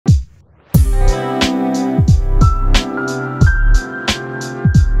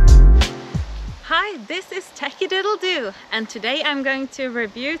SW72, and today I'm going to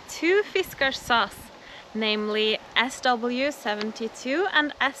review two Fiskars saws, namely SW72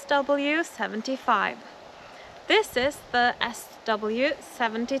 and SW75. This is the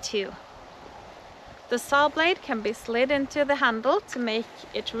SW72. The saw blade can be slid into the handle to make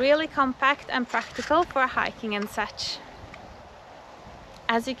it really compact and practical for hiking and such.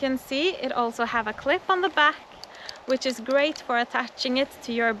 As you can see, it also has a clip on the back, which is great for attaching it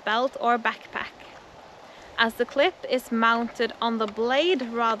to your belt or backpack. As the clip is mounted on the blade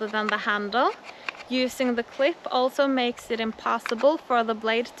rather than the handle, using the clip also makes it impossible for the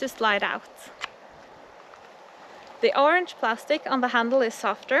blade to slide out. The orange plastic on the handle is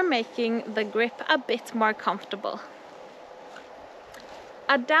softer, making the grip a bit more comfortable.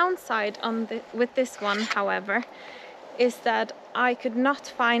 A downside with this one, however, is that I could not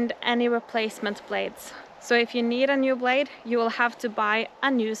find any replacement blades. So if you need a new blade, you will have to buy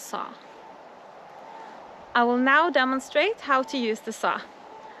a new saw. I will now demonstrate how to use the saw.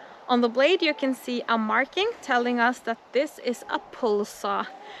 On the blade you can see a marking telling us that this is a pull saw,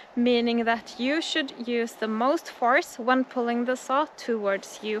 meaning that you should use the most force when pulling the saw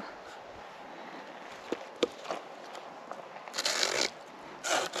towards you.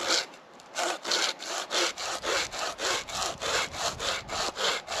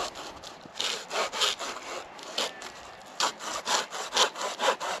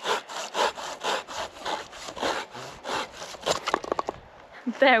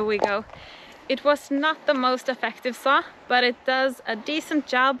 There we go. It was not the most effective saw, but it does a decent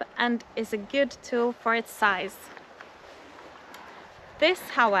job and is a good tool for its size. This,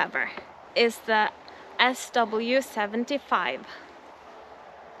 however, is the SW75.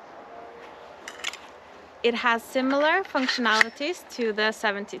 It has similar functionalities to the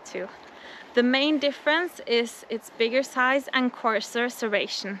 72. The main difference is its bigger size and coarser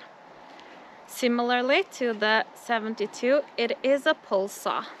serration. Similarly to the 72, it is a pull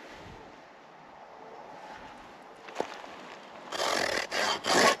saw.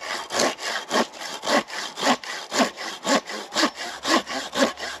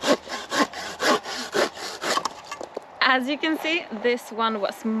 As you can see, this one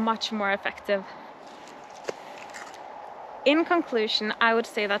was much more effective. In conclusion, I would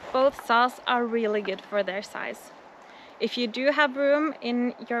say that both saws are really good for their size. If you do have room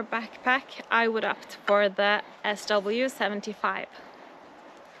in your backpack, I would opt for the SW75.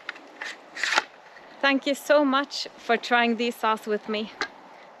 Thank you so much for trying these saws with me.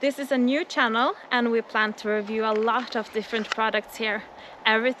 This is a new channel and we plan to review a lot of different products here.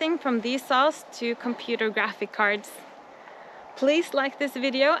 Everything from these saws to computer graphic cards. Please like this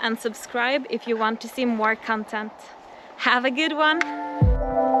video and subscribe if you want to see more content. Have a good one!